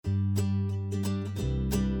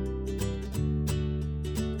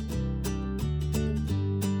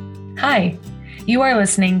Hi, you are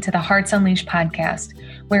listening to the Hearts Unleashed podcast,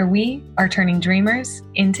 where we are turning dreamers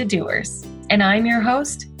into doers. And I'm your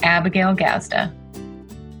host, Abigail Gazda.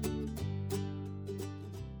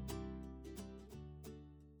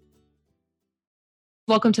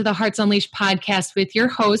 Welcome to the Hearts Unleashed podcast with your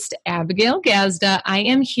host, Abigail Gazda. I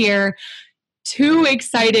am here too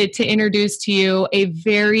excited to introduce to you a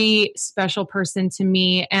very special person to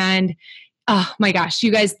me. And oh my gosh,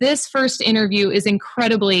 you guys, this first interview is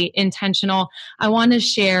incredibly intentional. I want to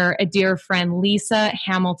share a dear friend, Lisa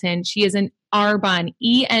Hamilton. She is an Arbonne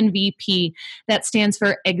ENVP, that stands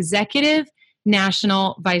for Executive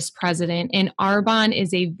National Vice President. And Arbonne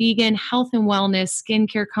is a vegan health and wellness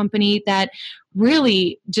skincare company that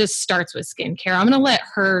really just starts with skincare. I'm going to let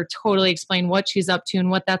her totally explain what she's up to and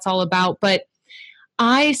what that's all about. But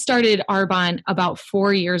I started Arbonne about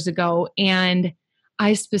 4 years ago, and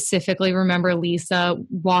I specifically remember Lisa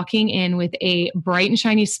walking in with a bright and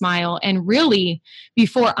shiny smile. And really,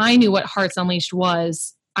 before I knew what Hearts Unleashed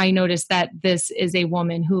was, I noticed that this is a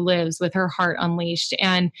woman who lives with her heart unleashed.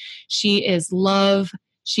 And she is love.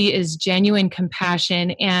 She is genuine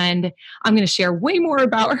compassion. And I'm going to share way more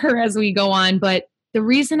about her as we go on. But the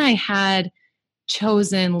reason I had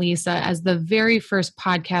chosen Lisa as the very first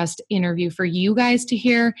podcast interview for you guys to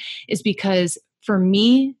hear is because for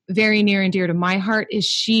me, very near and dear to my heart is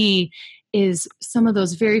she is some of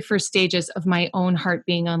those very first stages of my own heart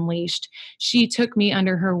being unleashed. She took me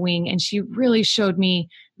under her wing and she really showed me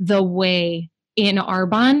the way in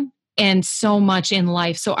Arbonne and so much in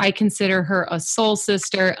life. So I consider her a soul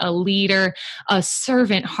sister, a leader, a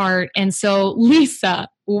servant heart. And so Lisa,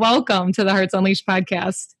 welcome to the Hearts Unleashed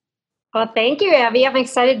podcast. Well, thank you, Abby. I'm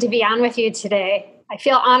excited to be on with you today. I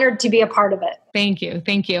feel honored to be a part of it. Thank you.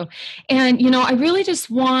 Thank you. And, I really just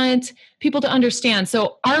want people to understand.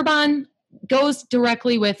 So Arbonne goes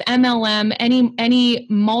directly with MLM, any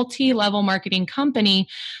multi-level marketing company,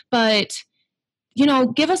 but,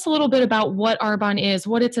 give us a little bit about what Arbonne is,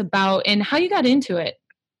 what it's about, and how you got into it.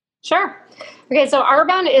 Sure. Okay, so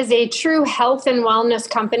Arbonne is a true health and wellness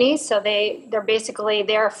company. So they're basically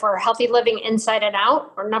there for healthy living inside and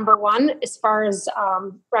out, or number one, as far as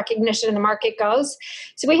recognition in the market goes.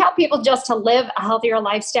 So we help people just to live a healthier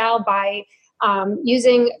lifestyle by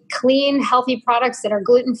using clean, healthy products that are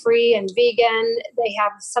gluten-free and vegan. They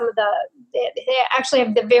have they actually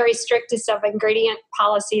have the very strictest of ingredient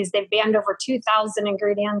policies. They've banned over 2,000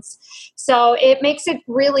 ingredients. So it makes it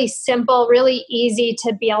really simple, really easy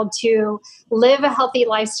to be able to live a healthy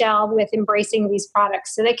lifestyle with embracing these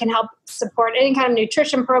products. So they can help support any kind of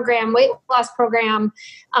nutrition program, weight loss program,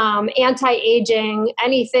 anti-aging,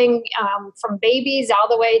 anything from babies all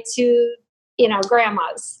the way to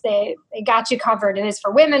grandmas. They got you covered, and it's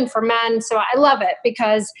for women, for men. So I love it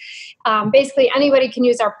because basically anybody can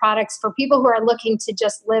use our products for people who are looking to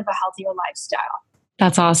just live a healthier lifestyle.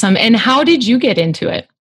 That's awesome. And how did you get into it?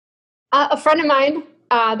 A friend of mine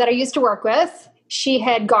that I used to work with, she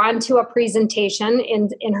had gone to a presentation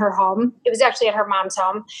in her home. It was actually at her mom's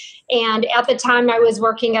home. And at the time I was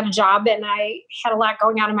working at a job and I had a lot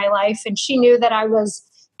going on in my life. And she knew that I was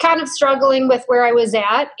kind of struggling with where I was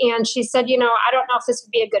at. And she said, I don't know if this would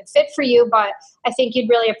be a good fit for you, but I think you'd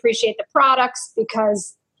really appreciate the products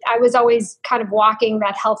because I was always kind of walking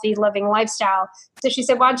that healthy living lifestyle. So she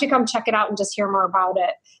said, why don't you come check it out and just hear more about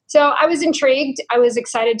it? So I was intrigued. I was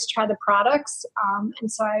excited to try the products.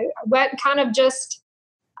 And so I went kind of just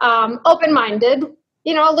open-minded,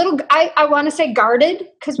 a little, I want to say guarded,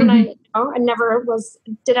 because when I never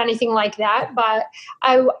did anything like that, but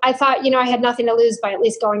I thought, I had nothing to lose by at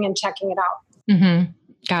least going and checking it out. Mm-hmm.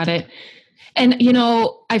 Got it. And,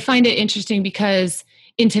 I find it interesting because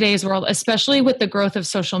in today's world, especially with the growth of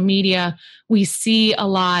social media, we see a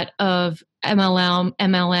lot of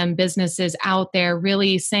MLM businesses out there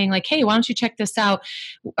really saying like, hey, why don't you check this out?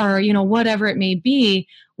 Or, whatever it may be.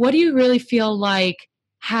 What do you really feel like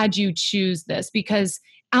had you choose this? Because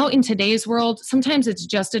out in today's world, sometimes it's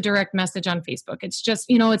just a direct message on Facebook. It's just,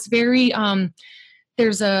 it's very,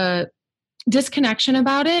 there's a disconnection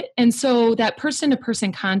about it. And so that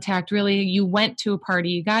person-to-person contact, really, you went to a party,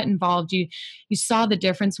 you got involved, you saw the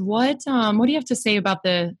difference. What do you have to say about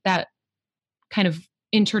that kind of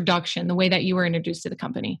introduction, the way that you were introduced to the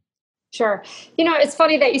company? Sure. It's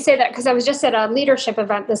funny that you say that because I was just at a leadership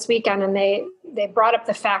event this weekend and they brought up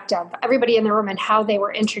the fact of everybody in the room and how they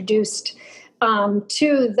were introduced to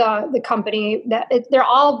the company. That they're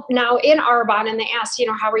all now in Arbonne, and they asked,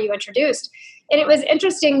 how were you introduced? And it was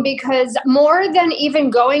interesting because more than even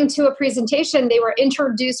going to a presentation, they were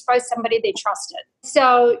introduced by somebody they trusted.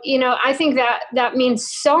 So, I think that means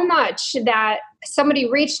so much that somebody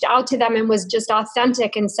reached out to them and was just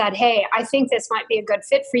authentic and said, hey, I think this might be a good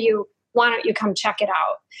fit for you. Why don't you come check it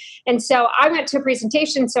out? And so I went to a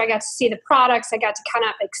presentation, so I got to see the products. I got to kind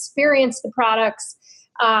of experience the products.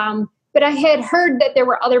 But I had heard that there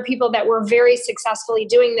were other people that were very successfully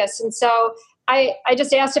doing this. And so I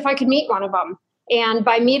just asked if I could meet one of them. And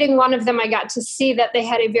by meeting one of them, I got to see that they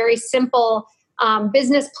had a very simple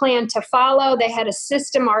business plan to follow. They had a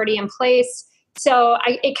system already in place. So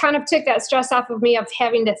it kind of took that stress off of me of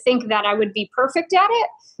having to think that I would be perfect at it,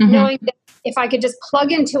 knowing that if I could just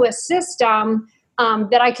plug into a system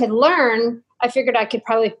that I could learn, I figured I could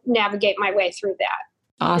probably navigate my way through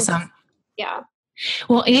that. Awesome. Yeah.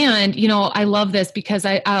 Well, and, I love this because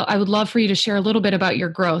I would love for you to share a little bit about your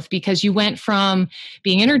growth, because you went from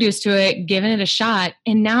being introduced to it, giving it a shot,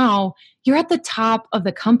 and now you're at the top of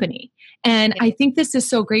the company. And I think this is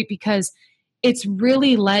so great because it's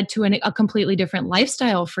really led to a completely different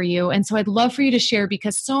lifestyle for you. And so I'd love for you to share,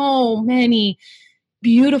 because so many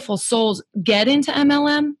beautiful souls get into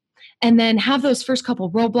MLM and then have those first couple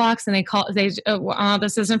roadblocks, and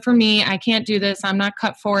this isn't for me. I can't do this. I'm not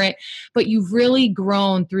cut for it. But you've really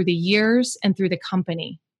grown through the years and through the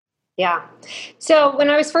company. Yeah. So when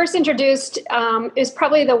I was first introduced, it was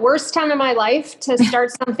probably the worst time of my life to start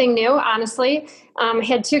something new, honestly. I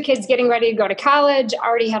had 2 kids getting ready to go to college,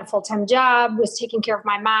 already had a full-time job, was taking care of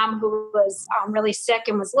my mom, who was really sick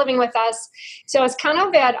and was living with us. So it's kind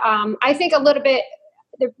of at, I think a little bit,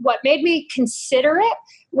 what made me consider it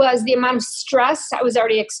was the amount of stress I was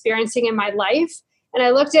already experiencing in my life. And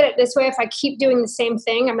I looked at it this way: if I keep doing the same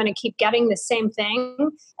thing, I'm going to keep getting the same thing.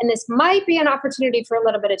 And this might be an opportunity for a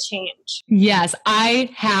little bit of change. Yes, I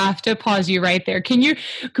have to pause you right there. Can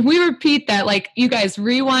we repeat that? Like, you guys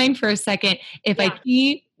rewind for a second. If I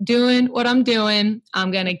keep doing what I'm doing,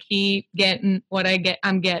 I'm going to keep getting what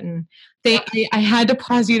I'm getting. I had to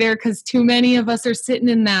pause you there because too many of us are sitting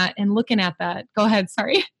in that and looking at that. Go ahead.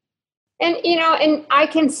 Sorry. And, and I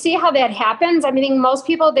can see how that happens. I mean, most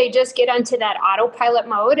people, they just get into that autopilot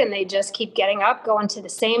mode and they just keep getting up, going to the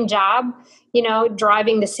same job,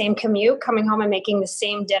 driving the same commute, coming home and making the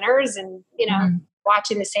same dinners and,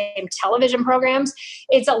 watching the same television programs.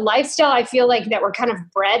 It's a lifestyle, I feel like, that we're kind of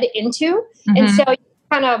bred into. And so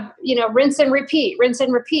kind of, rinse and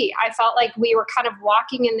repeat. I felt like we were kind of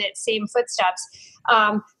walking in that same footsteps.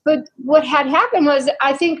 But what had happened was,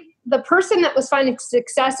 I think, the person that was finding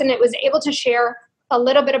success and it was able to share a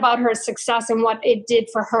little bit about her success and what it did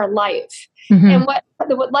for her life. And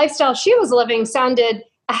what lifestyle she was living sounded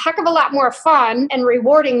a heck of a lot more fun and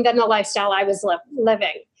rewarding than the lifestyle I was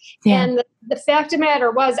living. Yeah. And the fact of the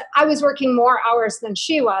matter was, I was working more hours than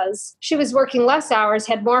she was. She was working less hours,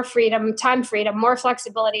 had more freedom, time freedom, more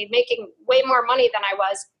flexibility, making way more money than I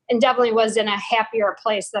was, and definitely was in a happier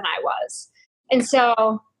place than I was. And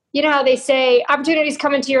so, how they say opportunities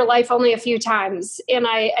come into your life only a few times. And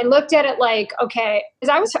I looked at it like, okay,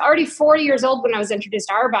 because I was already 40 years old when I was introduced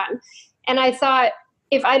to Arbonne. And I thought,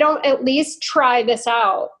 if I don't at least try this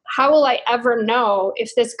out, how will I ever know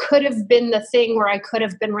if this could have been the thing where I could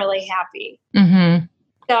have been really happy?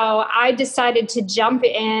 So I decided to jump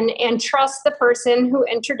in and trust the person who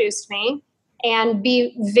introduced me and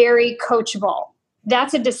be very coachable.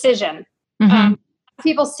 That's a decision.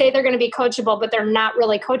 People say they're going to be coachable, but they're not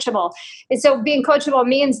really coachable. And so being coachable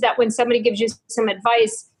means that when somebody gives you some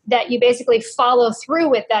advice, that you basically follow through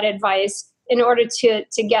with that advice in order to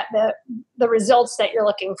get the results that you're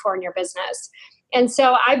looking for in your business. And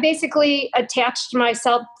so I basically attached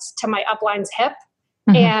myself to my upline's hip,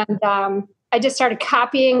 and I just started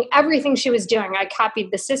copying everything she was doing. I copied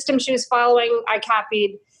the system she was following. I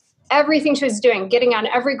copied everything she was doing, getting on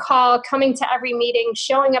every call, coming to every meeting,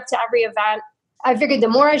 showing up to every event. I figured the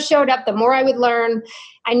more I showed up, the more I would learn.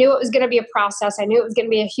 I knew it was going to be a process. I knew it was going to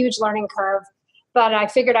be a huge learning curve, but I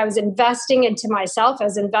figured I was investing into myself. I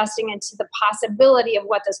was investing into the possibility of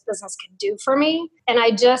what this business could do for me. And I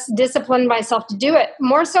just disciplined myself to do it,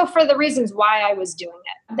 more so for the reasons why I was doing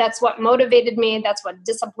it. That's what motivated me. That's what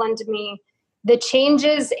disciplined me. The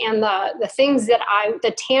changes and the things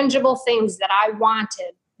the tangible things that I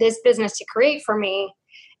wanted this business to create for me,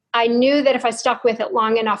 I knew that if I stuck with it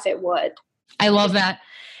long enough, it would. I love that.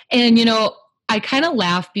 And, I kind of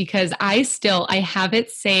laugh because I have it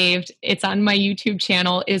saved. It's on my YouTube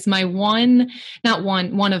channel, is my one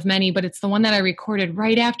of many, but it's the one that I recorded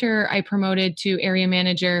right after I promoted to area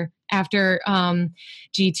manager after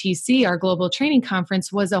GTC, our global training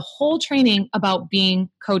conference, was a whole training about being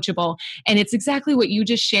coachable. And it's exactly what you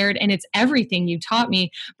just shared. And it's everything you taught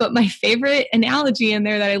me. But my favorite analogy in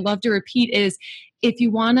there that I love to repeat is, if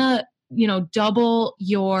you want to, double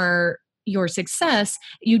your your success,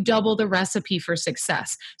 you double the recipe for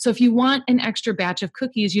success. So if you want an extra batch of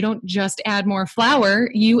cookies, you don't just add more flour,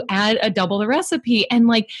 you add a double the recipe. And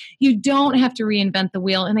like, you don't have to reinvent the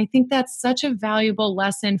wheel. And I think that's such a valuable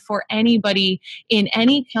lesson for anybody in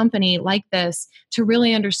any company like this to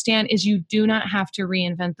really understand is you do not have to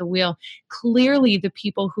reinvent the wheel. Clearly, the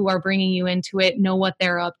people who are bringing you into it know what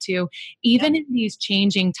they're up to, even in these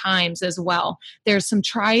changing times as well. There's some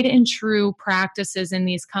tried and true practices in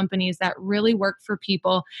these companies that really work for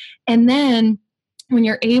people. And then when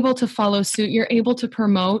you're able to follow suit, you're able to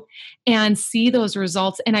promote and see those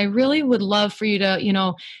results. And I really would love for you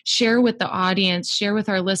to, share with the audience, share with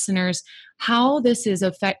our listeners how this has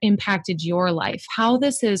impacted your life, how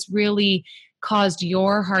this has really caused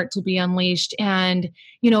your heart to be unleashed and,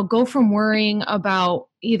 go from worrying about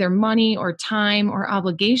either money or time or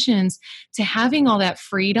obligations to having all that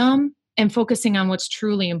freedom and focusing on what's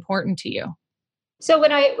truly important to you. So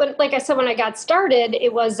like I said, when I got started,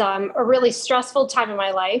 it was a really stressful time in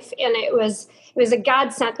my life, and it was a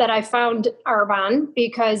godsend that I found Arbonne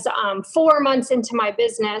because 4 months into my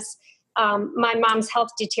business, my mom's health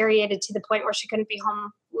deteriorated to the point where she couldn't be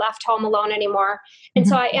left home alone anymore, and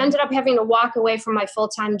so I ended up having to walk away from my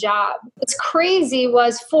full-time job. What's crazy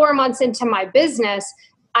was 4 months into my business,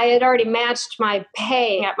 I had already matched my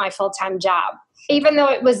pay at my full-time job. Even though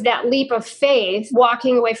it was that leap of faith,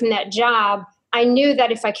 walking away from that job, I knew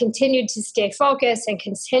that if I continued to stay focused and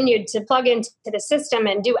continued to plug into the system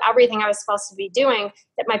and do everything I was supposed to be doing,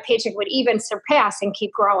 that my paycheck would even surpass and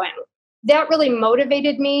keep growing. That really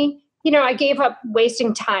motivated me. I gave up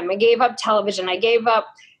wasting time. I gave up television. I gave up,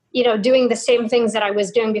 doing the same things that I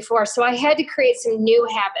was doing before. So I had to create some new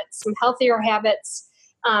habits, some healthier habits.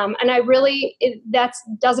 And that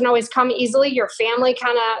doesn't always come easily. Your family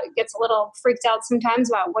kind of gets a little freaked out sometimes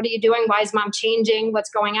about what are you doing? Why is mom changing? What's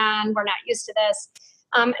going on? We're not used to this.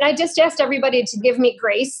 And I just asked everybody to give me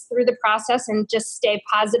grace through the process and just stay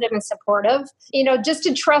positive and supportive, just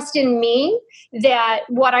to trust in me that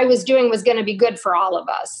what I was doing was going to be good for all of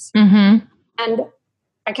us. Mm-hmm. And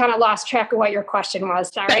I kind of lost track of what your question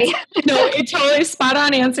was. Sorry. No, it's totally spot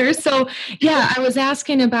on answer. So yeah, I was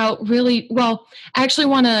asking about I actually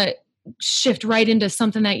want to shift right into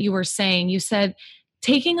something that you were saying. You said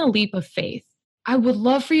taking a leap of faith. I would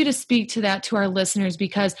love for you to speak to that to our listeners,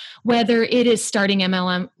 because whether it is starting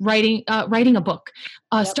MLM, writing a book,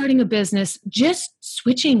 starting a business, just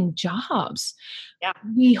switching jobs,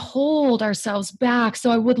 we hold ourselves back. So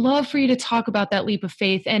I would love for you to talk about that leap of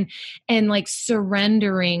faith and like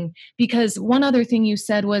surrendering, because one other thing you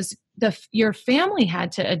said was your family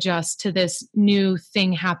had to adjust to this new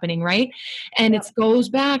thing happening, right? And it goes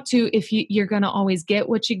back to if you're going to always get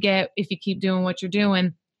what you get if you keep doing what you're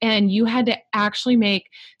doing. And you had to actually make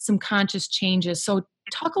some conscious changes. So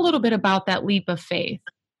talk a little bit about that leap of faith.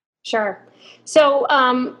 Sure. So,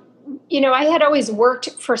 I had always worked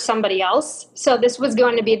for somebody else. So this was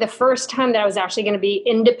going to be the first time that I was actually going to be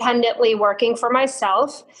independently working for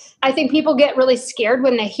myself. I think people get really scared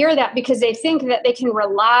when they hear that because they think that they can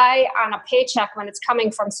rely on a paycheck when it's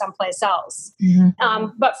coming from someplace else. Mm-hmm.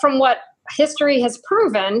 But from what history has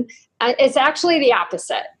proven, it's actually the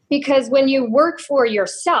opposite. Because when you work for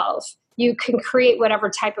yourself, you can create whatever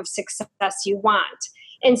type of success you want.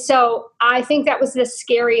 And so I think that was the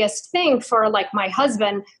scariest thing for like my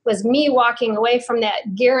husband was me walking away from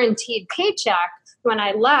that guaranteed paycheck. When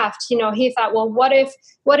I left, he thought, well, what if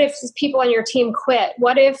people on your team quit?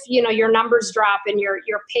 What if, your numbers drop and your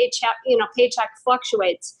paycheck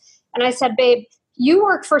fluctuates? And I said, babe, you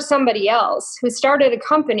work for somebody else who started a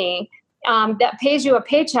company that pays you a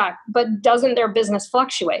paycheck, but doesn't their business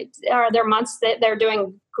fluctuate? Are there months that they're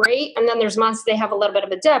doing great, and then there's months they have a little bit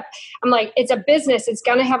of a dip? I'm like, it's a business. It's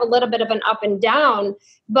going to have a little bit of an up and down,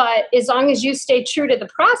 but as long as you stay true to the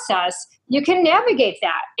process, you can navigate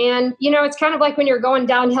that. And, it's kind of like when you're going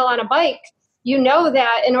downhill on a bike,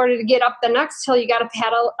 that in order to get up the next hill, you got to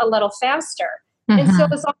pedal a little faster. Mm-hmm. And so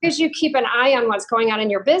as long as you keep an eye on what's going on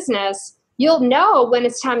in your business, you'll know when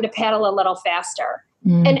it's time to pedal a little faster.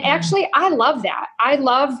 Mm-hmm. And actually, I love that. I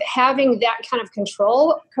love having that kind of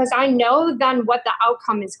control because I know then what the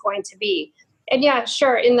outcome is going to be. And yeah,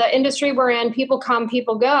 sure, in the industry we're in, people come,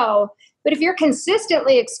 people go. But if you're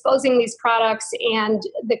consistently exposing these products and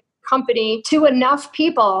the company to enough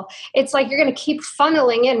people, it's like you're going to keep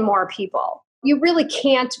funneling in more people. You really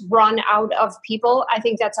can't run out of people. I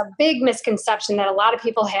think that's a big misconception that a lot of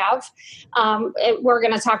people have. We're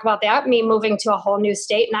going to talk about that, me moving to a whole new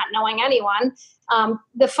state, not knowing anyone.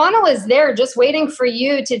 The funnel is there just waiting for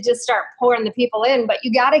you to just start pouring the people in, but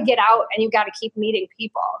you got to get out and you got to keep meeting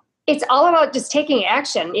people. It's all about just taking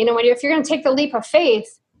action. If you're going to take the leap of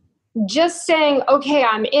faith, just saying, okay,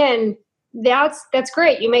 I'm in, that's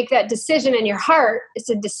great. You make that decision in your heart. It's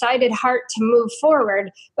a decided heart to move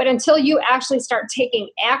forward. But until you actually start taking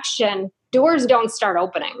action, doors don't start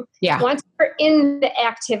opening. Yeah. Once you're in the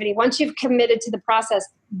activity, once you've committed to the process,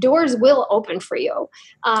 doors will open for you.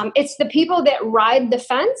 It's the people that ride the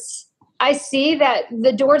fence. I see that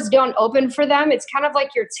the doors don't open for them. It's kind of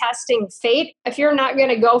like you're testing fate. If you're not going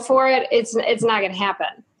to go for it, it's not going to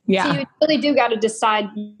happen. Yeah. So you really do got to decide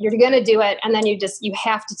you're going to do it. And then you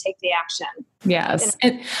have to take the action. Yes.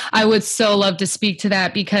 And I would so love to speak to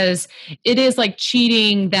that, because it is like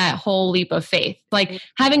cheating that whole leap of faith, like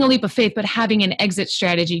having a leap of faith, but having an exit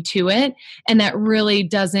strategy to it. And that really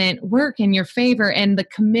doesn't work in your favor. And the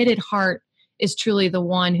committed heart is truly the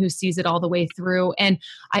one who sees it all the way through. And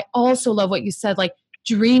I also love what you said, like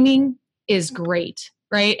dreaming is great.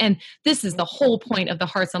 Right. And this is the whole point of the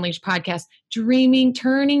Hearts Unleashed podcast, dreaming,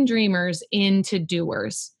 turning dreamers into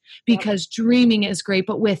doers, because dreaming is great,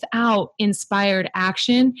 but without inspired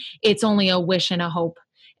action, it's only a wish and a hope.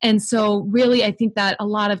 And so really, I think that a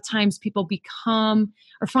lot of times people become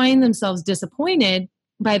or find themselves disappointed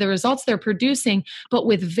by the results they're producing, but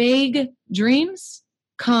with vague dreams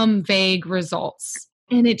come vague results.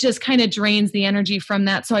 And it just kind of drains the energy from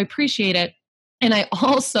that. So I appreciate it. And I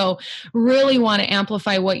also really want to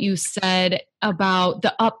amplify what you said about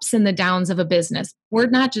the ups and the downs of a business. We're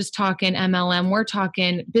not just talking MLM, we're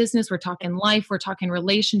talking business, we're talking life, we're talking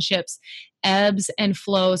relationships, ebbs and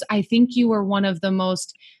flows. I think you were one of the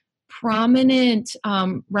most prominent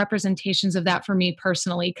representations of that for me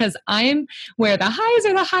personally, because I'm where the highs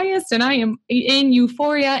are the highest and I am in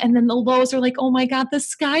euphoria, and then the lows are like, oh my God, the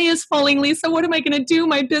sky is falling, Lisa, what am I going to do?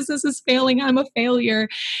 My business is failing, I'm a failure.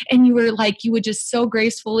 And you were like, you would just so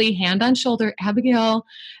gracefully, hand on shoulder, Abigail,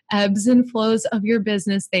 ebbs and flows of your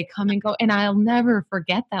business, they come and go. And I'll never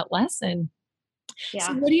forget that lesson. Yeah.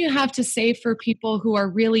 So what do you have to say for people who are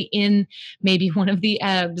really in maybe one of the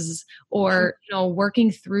ebbs, or,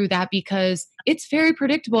 working through that, because it's very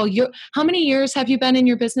predictable? How many years have you been in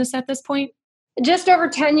your business at this point? Just over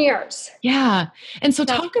 10 years. Yeah. And so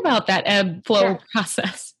talk about that ebb flow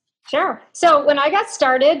process. Sure. So when I got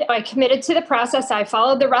started, I committed to the process. I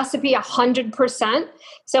followed the recipe 100%.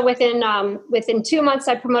 So within 2 months,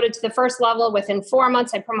 I promoted to the first level. Within 4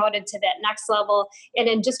 months, I promoted to that next level. And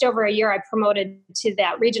in just over a year, I promoted to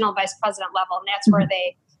that regional vice president level. And that's where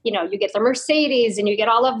they, you get the Mercedes and you get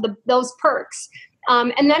all of those perks.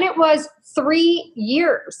 And then it was 3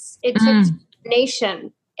 years. It took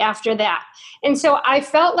nation after that. And so I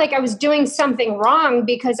felt like I was doing something wrong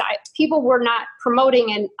because people were not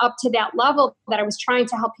promoting and up to that level that I was trying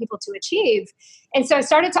to help people to achieve. And so I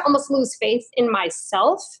started to almost lose faith in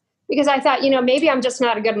myself, because I thought, maybe I'm just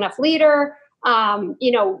not a good enough leader.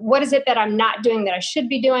 What is it that I'm not doing that I should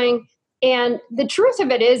be doing? And the truth of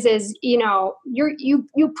it is, you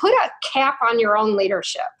put a cap on your own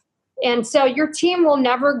leadership. And so your team will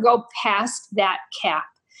never go past that cap.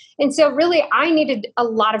 And so really, I needed a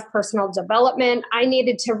lot of personal development. I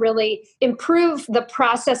needed to really improve the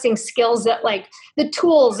processing skills, that like the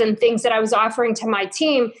tools and things that I was offering to my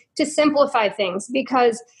team to simplify things.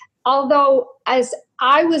 Because although as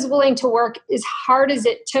I was willing to work as hard as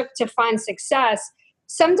it took to find success,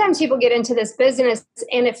 sometimes people get into this business,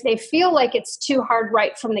 and if they feel like it's too hard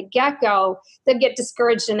right from the get-go, they get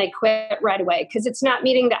discouraged and they quit right away because it's not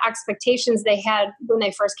meeting the expectations they had when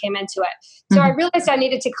they first came into it. So I realized I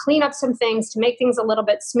needed to clean up some things to make things a little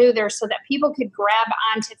bit smoother so that people could grab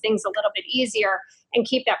onto things a little bit easier and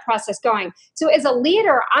keep that process going. So as a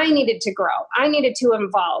leader, I needed to grow. I needed to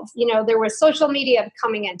evolve. There was social media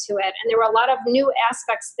coming into it, and there were a lot of new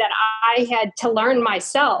aspects that I had to learn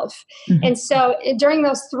myself. And so during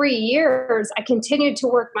those 3 years, I continued to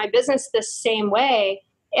work my business the same way,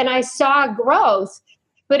 and I saw growth.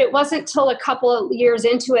 But it wasn't till a couple of years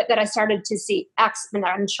into it that I started to see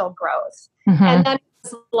exponential growth. And then it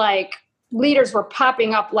was like leaders were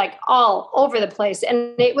popping up like all over the place.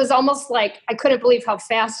 And it was almost like I couldn't believe how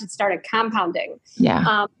fast it started compounding.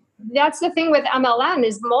 Yeah. That's the thing with MLM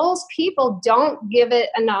is most people don't give it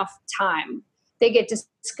enough time. They get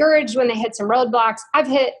discouraged when they hit some roadblocks. I've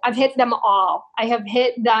hit them all. I have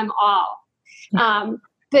hit them all.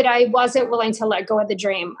 But I wasn't willing to let go of the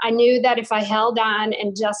dream. I knew that if I held on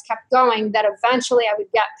and just kept going, that eventually I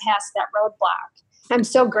would get past that roadblock. I'm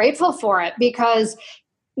so grateful for it, because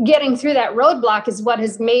getting through that roadblock is what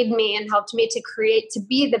has made me and helped me to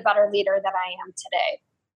be the better leader that I am today.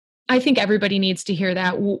 I think everybody needs to hear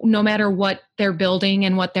that, no matter what they're building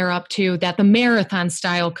and what they're up to, that the marathon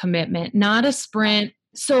style commitment, not a sprint.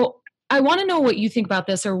 So I want to know what you think about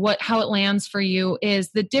this, or how it lands for you,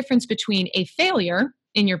 is the difference between a failure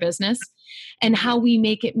in your business and how we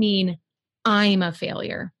make it mean I'm a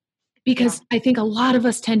failure. because I think a lot of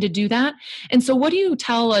us tend to do that. And so what do you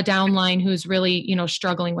tell a downline who's really,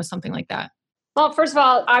 struggling with something like that? Well, first of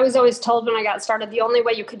all, I was always told when I got started, the only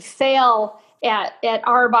way you could fail at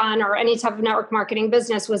Arbonne or any type of network marketing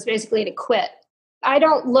business was basically to quit. I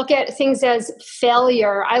don't look at things as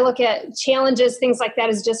failure. I look at challenges, things like that,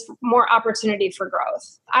 as just more opportunity for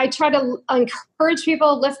growth. I try to encourage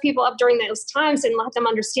people, lift people up during those times and let them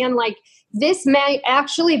understand, like, this may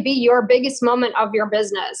actually be your biggest moment of your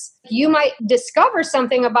business. You might discover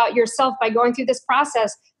something about yourself by going through this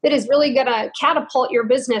process that is really going to catapult your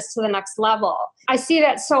business to the next level. I see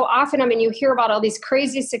that so often. I mean, you hear about all these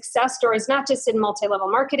crazy success stories, not just in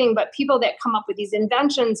multi-level marketing, but people that come up with these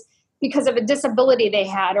inventions because of a disability they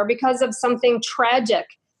had or because of something tragic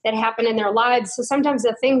that happened in their lives. So sometimes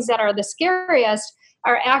the things that are the scariest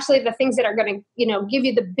are actually the things that are going to, give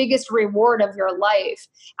you the biggest reward of your life.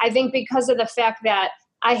 I think because of the fact that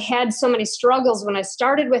I had so many struggles when I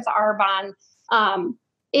started with Arbonne,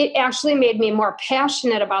 it actually made me more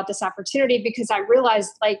passionate about this opportunity because I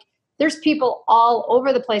realized, like, there's people all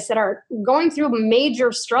over the place that are going through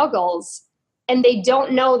major struggles and they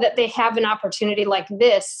don't know that they have an opportunity like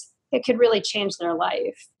this. It could really change their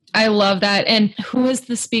life. I love that. And who was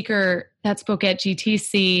the speaker that spoke at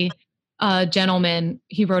GTC? Gentleman,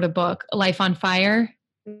 he wrote a book, Life on Fire.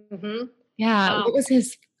 Mm-hmm. Yeah. What was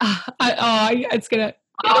his? It's gonna.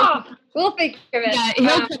 We'll think of it. Yeah,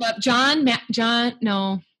 he'll come up. John.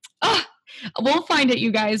 No. We'll find it, you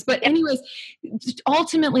guys. But anyways,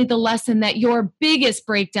 ultimately the lesson that your biggest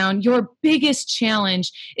breakdown, your biggest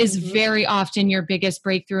challenge is very often your biggest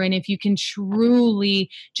breakthrough. And if you can truly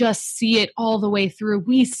just see it all the way through,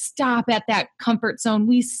 we stop at that comfort zone.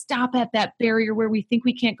 We stop at that barrier where we think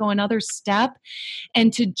we can't go another step.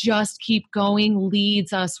 And to just keep going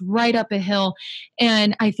leads us right up a hill.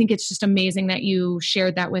 And I think it's just amazing that you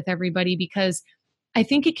shared that with everybody, because I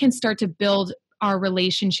think it can start to build our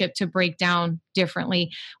relationship to break down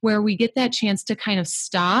differently, where we get that chance to kind of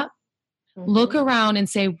stop, look around and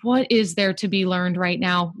say, what is there to be learned right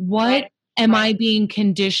now? What am I being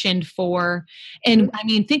conditioned for? And I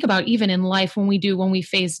mean, think about even in life when we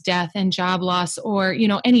face death and job loss or,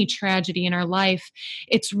 any tragedy in our life,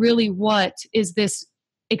 it's really, what is this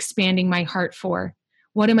expanding my heart for?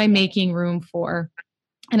 What am I making room for?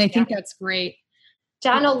 And I think that's great.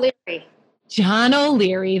 John O'Leary.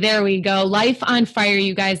 There we go. Life on Fire,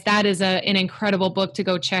 you guys. That is an incredible book to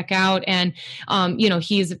go check out. And,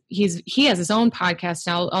 he has his own podcast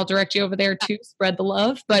now. I'll direct you over there to spread the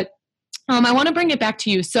love. But I want to bring it back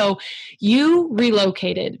to you. So you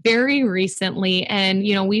relocated very recently and,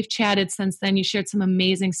 we've chatted since then. You shared some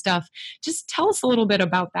amazing stuff. Just tell us a little bit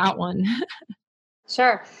about that one.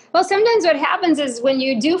 Sure. Well, sometimes what happens is when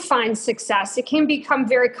you do find success, it can become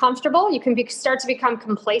very comfortable. You can start to become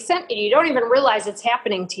complacent and you don't even realize it's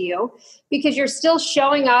happening to you because you're still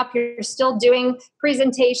showing up, you're still doing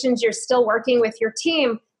presentations, you're still working with your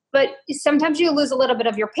team. But sometimes you lose a little bit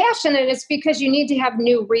of your passion, and it's because you need to have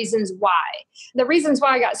new reasons why. The reasons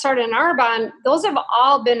why I got started in Arbonne, those have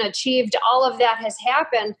all been achieved. All of that has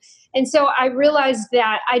happened. And so I realized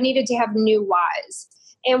that I needed to have new whys.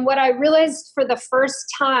 And what I realized for the first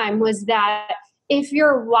time was that if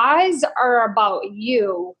your whys are about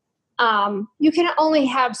you, you can only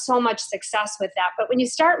have so much success with that. But when you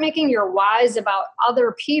start making your whys about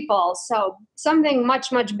other people, so something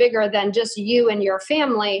much, much bigger than just you and your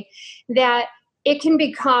family, that it can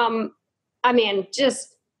become,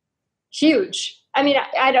 just huge.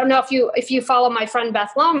 I don't know if you follow my friend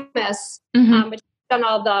Beth Lomas, but she's done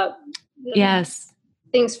all the yes.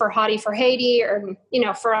 things for Haughty for Haiti, or,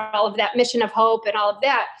 for all of that mission of hope and all of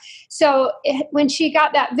that. So when she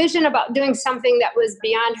got that vision about doing something that was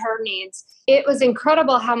beyond her needs, it was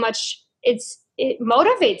incredible how much it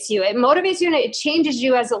motivates you. It motivates you and it changes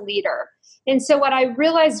you as a leader. And so what I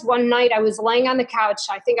realized one night, I was laying on the couch.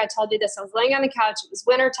 I think I told you this. I was laying on the couch. It was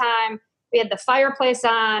wintertime. We had the fireplace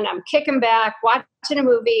on. I'm kicking back, watching a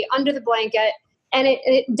movie under the blanket. And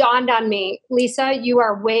it dawned on me, Lisa, you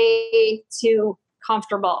are way too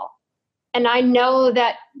comfortable. And I know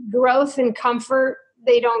that growth and comfort,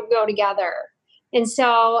 they don't go together. And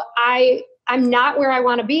so I'm not where I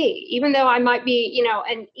want to be. Even though I might be,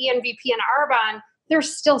 an ENVP in Arbonne,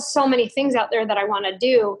 there's still so many things out there that I want to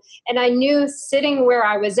do. And I knew sitting where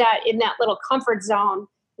I was at in that little comfort zone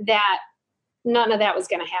that none of that was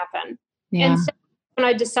going to happen. Yeah. And so when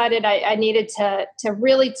I decided I needed to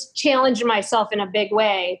really challenge myself in a big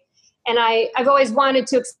way. And I've always wanted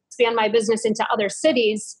to expand my business into other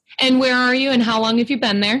cities. And where are you and how long have you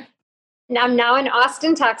been there? I'm now in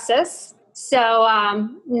Austin, Texas. So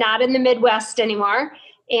not in the Midwest anymore.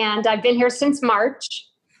 And I've been here since March.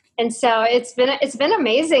 And so it's been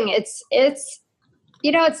amazing. It's it's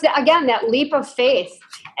again, that leap of faith.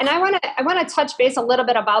 And I want to touch base a little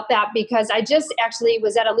bit about that, because I just actually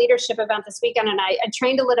was at a leadership event this weekend, and I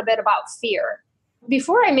trained a little bit about fear.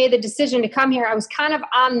 Before I made the decision to come here, I was kind of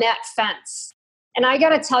on that fence. And I got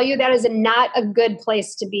to tell you, that is not a good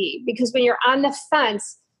place to be, because when you're on the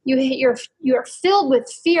fence, you're filled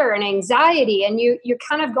with fear and anxiety, and you're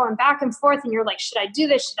kind of going back and forth, and you're like, should I do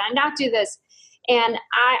this? Should I not do this? And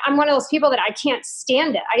I'm one of those people that I can't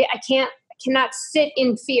stand it. I cannot sit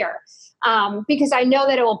in fear, because I know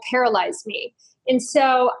that it will paralyze me. And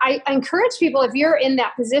so I encourage people, if you're in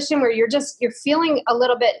that position where you're feeling a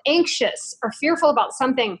little bit anxious or fearful about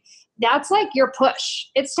something, that's like your push.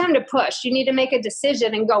 It's time to push. You need to make a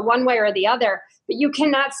decision and go one way or the other, but you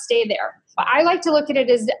cannot stay there. I like to look at it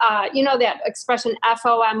as, that expression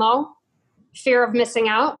FOMO, fear of missing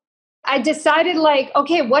out. I decided, like,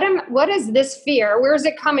 okay, what is this fear? Where is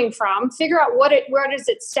it coming from? Figure out where does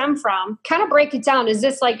it stem from? Kind of break it down. Is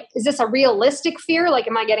this a realistic fear? Like,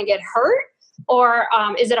 am I going to get hurt? Or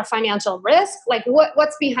is it a financial risk? Like,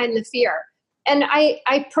 what's behind the fear? And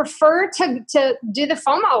I prefer to do the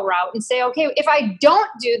FOMO route and say, okay, if I don't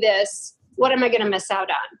do this, what am I going to miss out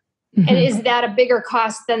on? Mm-hmm. And is that a bigger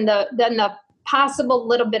cost than the possible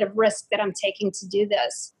little bit of risk that I'm taking to do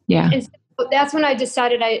this? Yeah. And so that's when I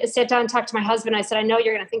decided, I sat down and talked to my husband. I said, I know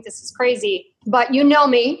you're going to think this is crazy, but you know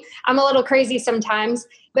me, I'm a little crazy sometimes,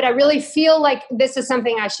 but I really feel like this is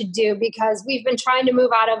something I should do, because we've been trying to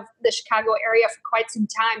move out of the Chicago area for quite some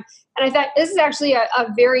time. And I thought this is actually a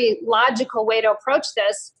very logical way to approach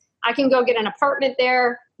this. I can go get an apartment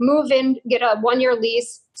there, move in, get a 1-year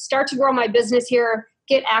lease, start to grow my business here,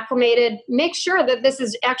 get acclimated, make sure that this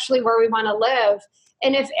is actually where we want to live.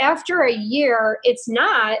 And if after a year it's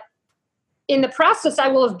not, in the process, I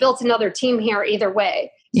will have built another team here either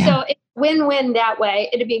way. Yeah. So it's win-win that way.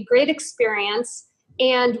 It'd be a great experience,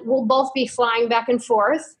 and we'll both be flying back and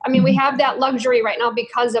forth. I mean, we have that luxury right now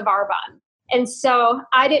because of Arbonne. And so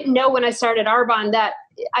I didn't know when I started Arbonne that,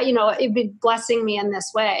 it'd be blessing me in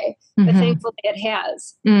this way, but thankfully it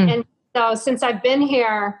has. And so since I've been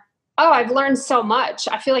here, I've learned so much.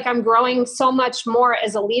 I feel like I'm growing so much more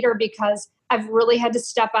as a leader, because I've really had to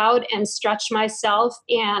step out and stretch myself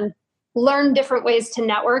and learn different ways to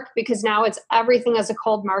network, because now everything is a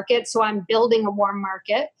cold market. So I'm building a warm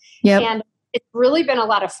market. Yep. And it's really been a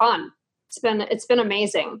lot of fun. It's been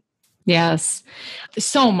amazing. Yes.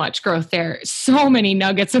 So much growth there. So many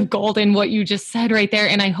nuggets of gold in what you just said right there.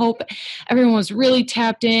 And I hope everyone was really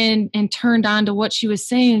tapped in and turned on to what she was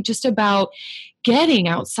saying, just about getting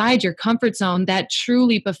outside your comfort zone, that true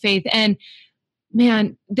leap of faith. And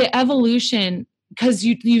man, the evolution, because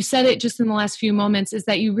you said it just in the last few moments, is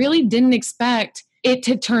that you really didn't expect it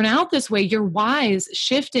to turn out this way. Your whys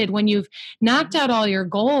shifted when you've knocked out all your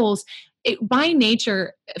goals. By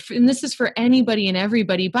nature, and this is for anybody and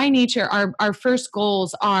everybody, by nature, our first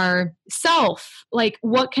goals are self, like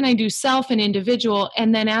what can I do, self and individual.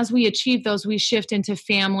 And then as we achieve those, we shift into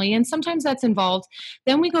family. And sometimes that's involved.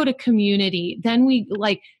 Then we go to community. Then we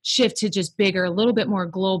shift to just bigger, a little bit more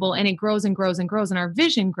global, and it grows and grows and grows, and our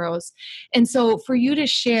vision grows. And so for you to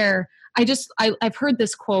share, I've heard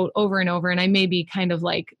this quote over and over, and I may be kind of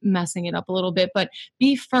messing it up a little bit, but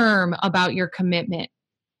be firm about your commitment.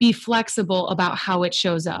 Be flexible about how it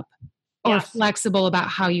shows up, or flexible about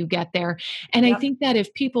how you get there. And I think that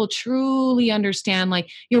if people truly understand,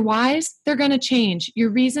 your whys, they're going to change. Your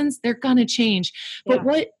reasons, they're going to change. But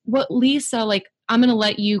what Lisa, I'm going to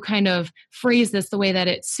let you kind of phrase this the way that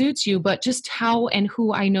it suits you, but just how and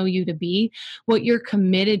who I know you to be, what you're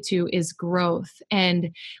committed to is growth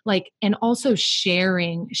and also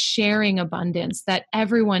sharing abundance, that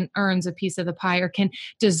everyone earns a piece of the pie, or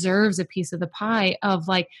deserves a piece of the pie of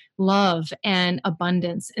love and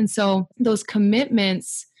abundance. And so those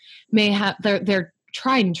commitments they're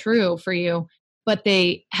tried and true for you, but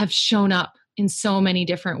they have shown up in so many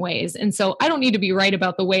different ways. And so I don't need to be right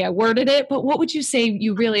about the way I worded it, but what would you say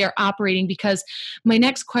you really are operating? Because my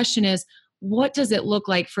next question is, what does it look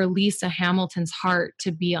like for Lisa Hamilton's heart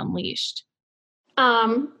to be unleashed?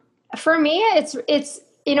 For me, it's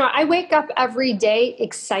I wake up every day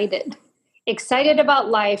excited about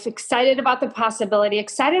life, excited about the possibility,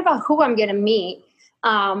 excited about who I'm going to meet,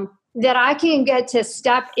 that I can get to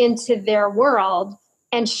step into their world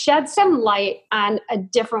and shed some light on a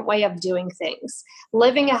different way of doing things,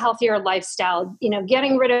 living a healthier lifestyle,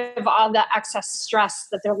 getting rid of all the excess stress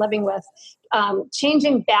that they're living with,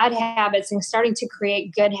 changing bad habits and starting to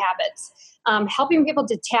create good habits, helping people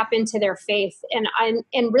to tap into their faith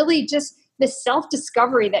and really just the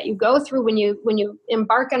self-discovery that you go through when you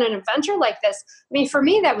embark on an adventure like this. I mean, for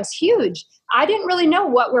me, that was huge. I didn't really know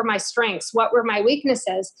what were my strengths, what were my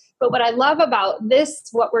weaknesses. But what I love about this,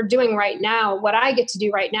 what we're doing right now, what I get to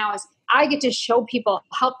do right now is I get to show people,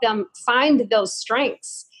 help them find those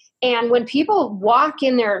strengths. And when people walk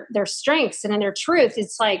in their strengths and in their truth,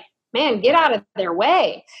 it's like, man, get out of their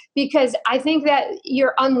way. Because I think that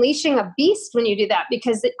you're unleashing a beast when you do that,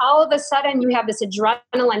 because all of a sudden you have this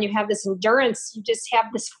adrenaline, you have this endurance, you just have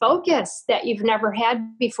this focus that you've never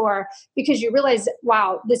had before, because you realize,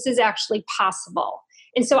 wow, this is actually possible.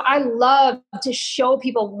 And so I love to show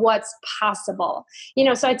people what's possible.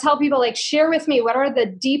 So I tell people, like, share with me, what are the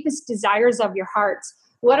deepest desires of your hearts?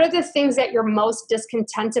 What are the things that you're most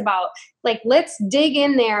discontent about? Like, let's dig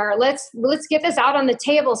in there. Let's get this out on the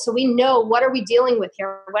table so we know, what are we dealing with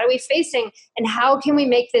here? What are we facing? And how can we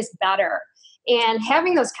make this better? And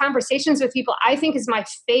having those conversations with people, I think, is my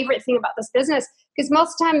favorite thing about this business, because most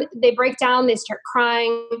of the time they break down, they start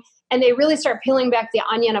crying, and they really start peeling back the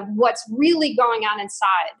onion of what's really going on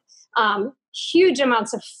inside. Huge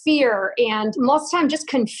amounts of fear, and most of the time just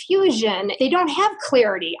confusion. They don't have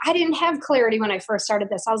clarity. I didn't have clarity when I first started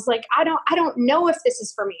this. I was like, I don't know if this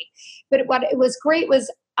is for me. But what it was great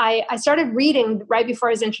was I started reading right before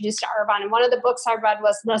I was introduced to Arbonne, and one of the books I read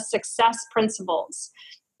was The Success Principles.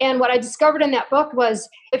 And what I discovered in that book was,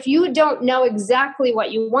 if you don't know exactly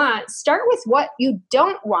what you want, start with what you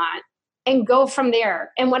don't want and go from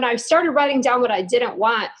there. And when I started writing down what I didn't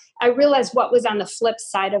want, I realized what was on the flip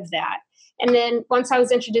side of that. And then once I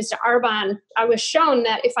was introduced to Arbonne, I was shown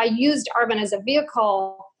that if I used Arbonne as a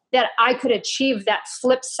vehicle, that I could achieve that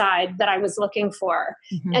flip side that I was looking for.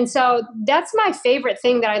 Mm-hmm. And so that's my favorite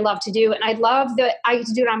thing that I love to do. And I love that I get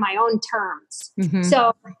to do it on my own terms. Mm-hmm.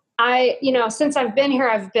 So since I've been here,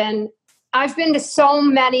 I've been to so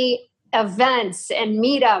many events and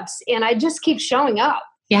meetups, and I just keep showing up.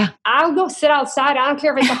 Yeah. I'll go sit outside. I don't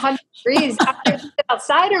care if it's 100 degrees. I'll just sit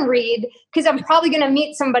outside and read, because I'm probably going to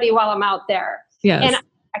meet somebody while I'm out there. Yes. And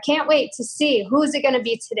I can't wait to see who's it going to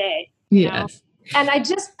be today. Yes. And I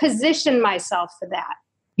just position myself for that.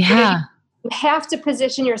 Yeah. You have to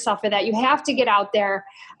position yourself for that. You have to get out there,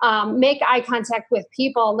 make eye contact with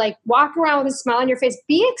people, like walk around with a smile on your face,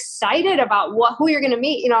 be excited about who you're going to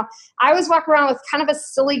meet. I always walk around with kind of a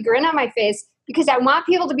silly grin on my face, because I want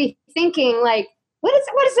people to be thinking, like, what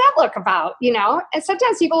does that look about? And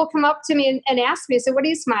sometimes people will come up to me and ask me, so what do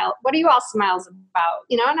you all smiles about?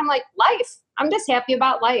 And I'm like, life. I'm just happy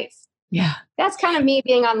about life. Yeah. That's kind of me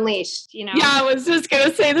being unleashed, Yeah, I was just going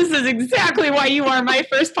to say, this is exactly why you are my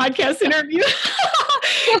first podcast interview.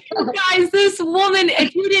 Guys, this woman,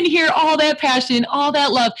 if you didn't hear all that passion, all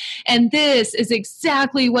that love, and this is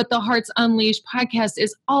exactly what the Hearts Unleashed podcast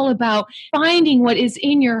is all about, finding what is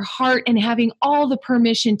in your heart and having all the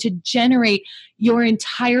permission to generate your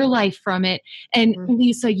entire life from it. And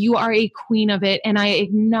Lisa, you are a queen of it. And I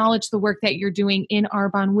acknowledge the work that you're doing in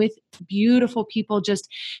Arbonne with beautiful people, just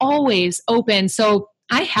always open. So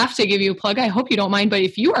I have to give you a plug. I hope you don't mind, but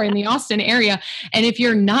if you are in the Austin area, and if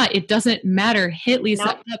you're not, it doesn't matter. Hit Lisa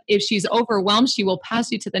up. If she's overwhelmed, she will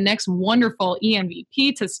pass you to the next wonderful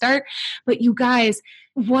ENVP to start. But you guys,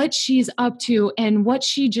 what she's up to and what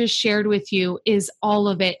she just shared with you is all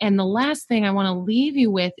of it. And the last thing I want to leave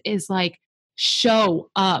you with is, like, show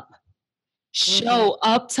up. Show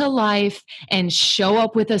up to life and show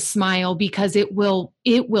up with a smile, because it will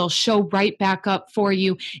show right back up for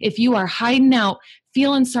you. If you are hiding out,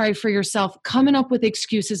 feeling sorry for yourself, coming up with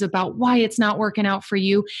excuses about why it's not working out for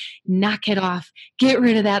you, knock it off. Get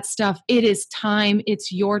rid of that stuff. It is time.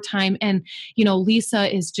 It's your time. And,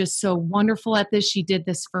 Lisa is just so wonderful at this. She did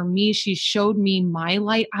this for me. She showed me my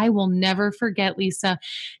light. I will never forget, Lisa,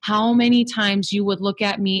 how many times you would look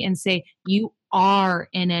at me and say, you are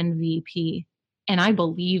an MVP. And I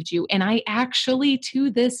believed you. And I actually, to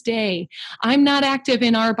this day, I'm not active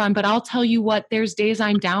in Arbonne, but I'll tell you what, there's days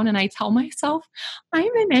I'm down and I tell myself, I'm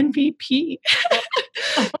an MVP.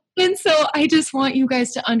 And so I just want you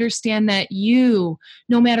guys to understand that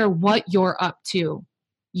no matter what you're up to,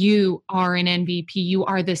 you are an MVP. You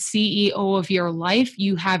are the CEO of your life.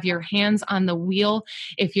 You have your hands on the wheel.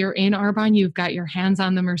 If you're in Arbonne, you've got your hands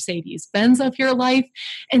on the Mercedes-Benz of your life.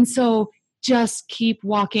 And so just keep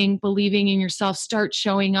walking, believing in yourself, start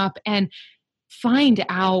showing up, and find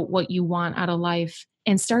out what you want out of life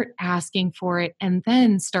and start asking for it, and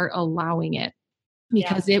then start allowing it,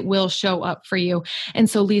 because it will show up for you. And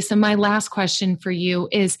so, Lisa, my last question for you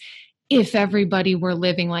is, if everybody were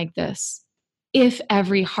living like this, if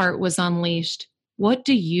every heart was unleashed, what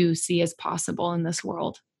do you see as possible in this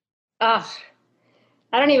world? I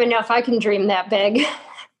don't even know if I can dream that big.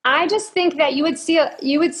 I just think that you would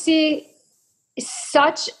see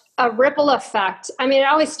such a ripple effect. I mean, it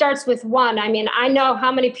always starts with one. I mean, I know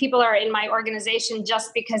how many people are in my organization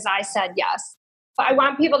just because I said yes. I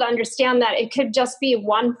want people to understand that it could just be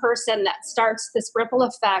one person that starts this ripple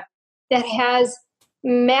effect that has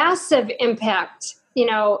massive impact. You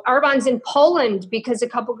know, Arbonne's in Poland because a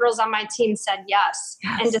couple girls on my team said yes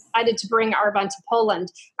and decided to bring Arbonne to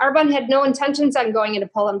Poland. Arbonne had no intentions on going into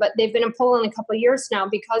Poland, but they've been in Poland a couple of years now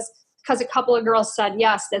because a couple of girls said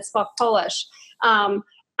yes that spoke Polish.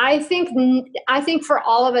 I think for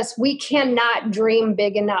all of us, we cannot dream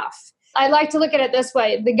big enough. I like to look at it this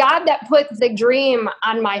way. The God that put the dream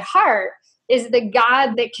on my heart is the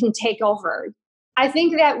God that can take over. I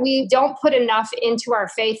think that we don't put enough into our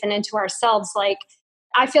faith and into ourselves. Like,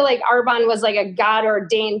 I feel like Arbonne was like a God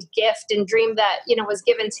ordained gift and dream that, you know, was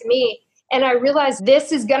given to me. And I realized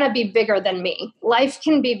this is going to be bigger than me. Life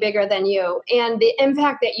can be bigger than you. And the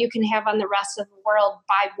impact that you can have on the rest of the world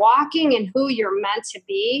by walking in who you're meant to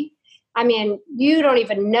be. I mean, you don't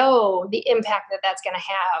even know the impact that that's going to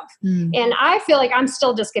have. And I feel like I'm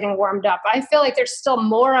still just getting warmed up. I feel like there's still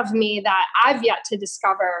more of me that I've yet to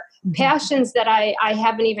discover, passions that I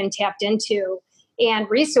haven't even tapped into, and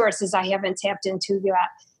resources I haven't tapped into yet.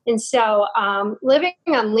 And so living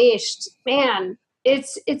unleashed, man,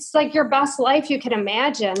 it's like your best life you can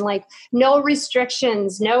imagine. Like, no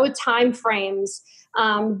restrictions, no time frames.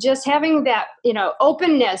 Just having that, you know,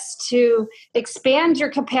 openness to expand your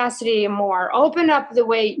capacity more, open up the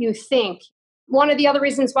way you think. One of the other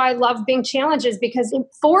reasons why I love being challenged is because it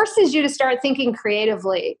forces you to start thinking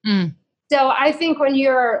creatively. So I think when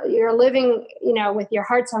you're living, you know, with your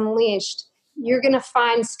hearts unleashed, you're going to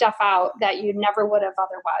find stuff out that you never would have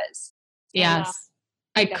otherwise. Yes.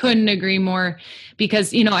 I couldn't agree more,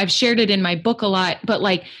 because, you know, I've shared it in my book a lot, but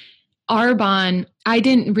like Arbonne, I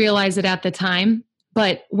didn't realize it at the time.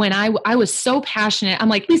 But when I was so passionate, I'm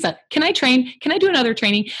like, Lisa, can I train? Can I do another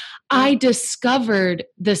training? I discovered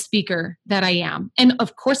the speaker that I am. And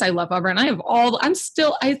of course I love Arbonne.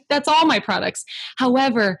 That's all my products.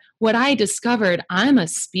 However, what I discovered, I'm a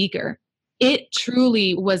speaker. It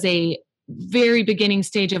truly was a very beginning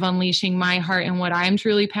stage of unleashing my heart and what I'm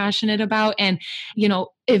truly passionate about, and, you know,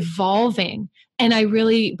 evolving. And I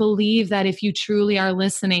really believe that if you truly are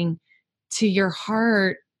listening to your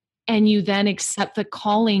heart, and you then accept the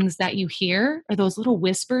callings that you hear, or those little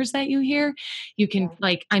whispers that you hear, you can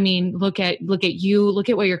look at you, look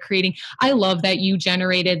at what you're creating. I love that you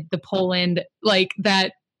generated the Poland, like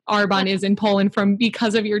that Arbonne is in Poland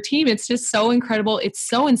because of your team. It's just so incredible. It's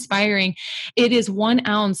so inspiring. It is 1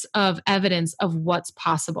 ounce of evidence of what's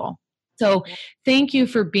possible. So thank you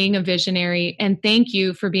for being a visionary, and thank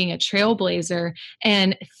you for being a trailblazer,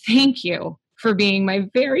 and thank you for being my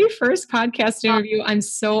very first podcast interview. I'm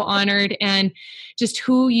so honored, and just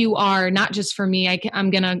who you are, not just for me.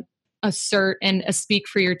 I'm going to assert and speak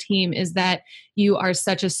for your team, is that you are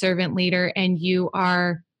such a servant leader, and you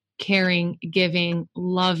are caring, giving,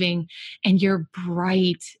 loving, and you're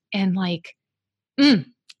bright. And like,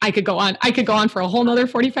 I could go on for a whole nother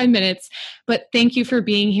 45 minutes, but thank you for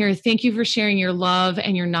being here. Thank you for sharing your love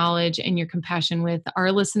and your knowledge and your compassion with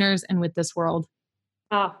our listeners and with this world.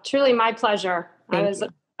 Oh, truly my pleasure. I was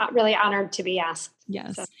really honored to be asked.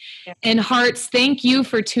 Yes. So, yeah. And hearts, thank you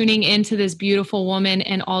for tuning into this beautiful woman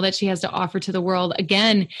and all that she has to offer to the world.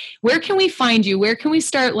 Again, where can we find you? Where can we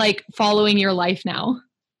start like following your life now?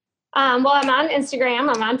 Well, I'm on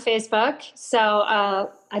Instagram. I'm on Facebook. So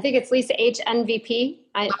I think it's Lisa HNVP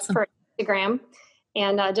Awesome. for Instagram,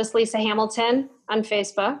 and just Lisa Hamilton on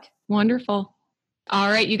Facebook. Wonderful. All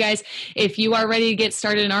right, you guys, if you are ready to get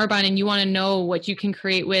started in Arbonne and you want to know what you can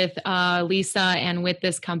create with Lisa and with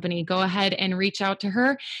this company, go ahead and reach out to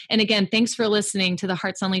her. And again, thanks for listening to the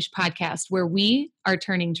Hearts Unleashed podcast, where we are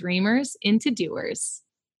turning dreamers into doers.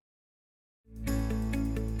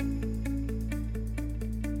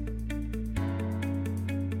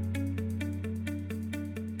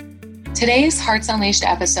 Today's Hearts Unleashed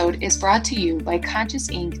episode is brought to you by Conscious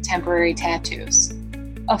Ink Temporary Tattoos.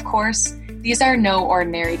 Of course, these are no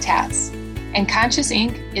ordinary tats, and Conscious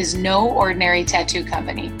Ink is no ordinary tattoo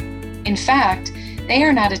company. In fact, they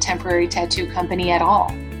are not a temporary tattoo company at all.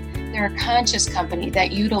 They're a conscious company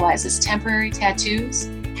that utilizes temporary tattoos,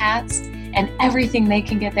 hats, and everything they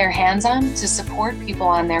can get their hands on to support people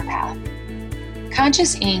on their path.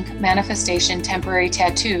 Conscious Ink Manifestation Temporary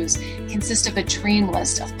Tattoos consist of a dream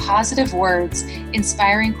list of positive words,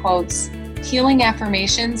 inspiring quotes, healing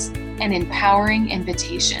affirmations, and empowering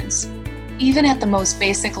invitations. Even at the most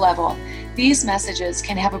basic level, these messages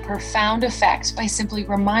can have a profound effect by simply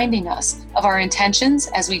reminding us of our intentions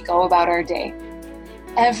as we go about our day.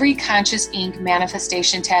 Every Conscious Ink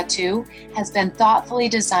manifestation tattoo has been thoughtfully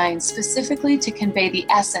designed specifically to convey the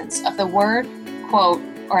essence of the word, quote,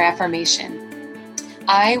 or affirmation.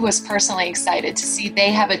 I was personally excited to see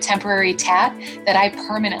they have a temporary tat that I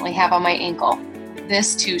permanently have on my ankle.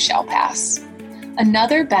 This too shall pass.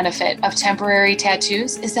 Another benefit of temporary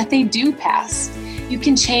tattoos is that they do pass. You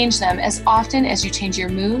can change them as often as you change your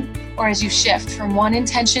mood or as you shift from one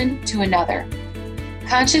intention to another.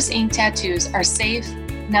 Conscious Ink tattoos are safe,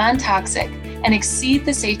 non-toxic, and exceed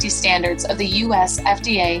the safety standards of the US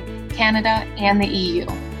FDA, Canada, and the EU.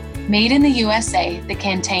 Made in the USA, they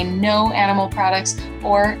contain no animal products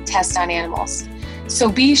or tests on animals. So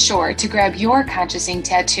be sure to grab your Conscious Ink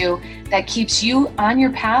tattoo that keeps you on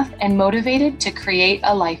your path and motivated to create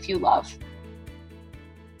a life you love.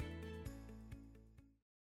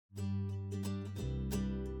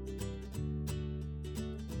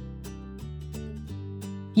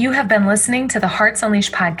 You have been listening to the Hearts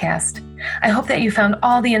Unleashed podcast. I hope that you found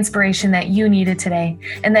all the inspiration that you needed today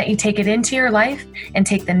and that you take it into your life and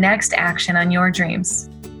take the next action on your dreams.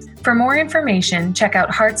 For more information, check out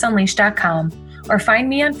heartsunleashed.com or find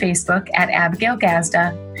me on Facebook at Abigail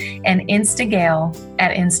Gazda and Instagale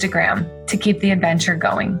at Instagram to keep the adventure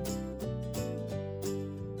going.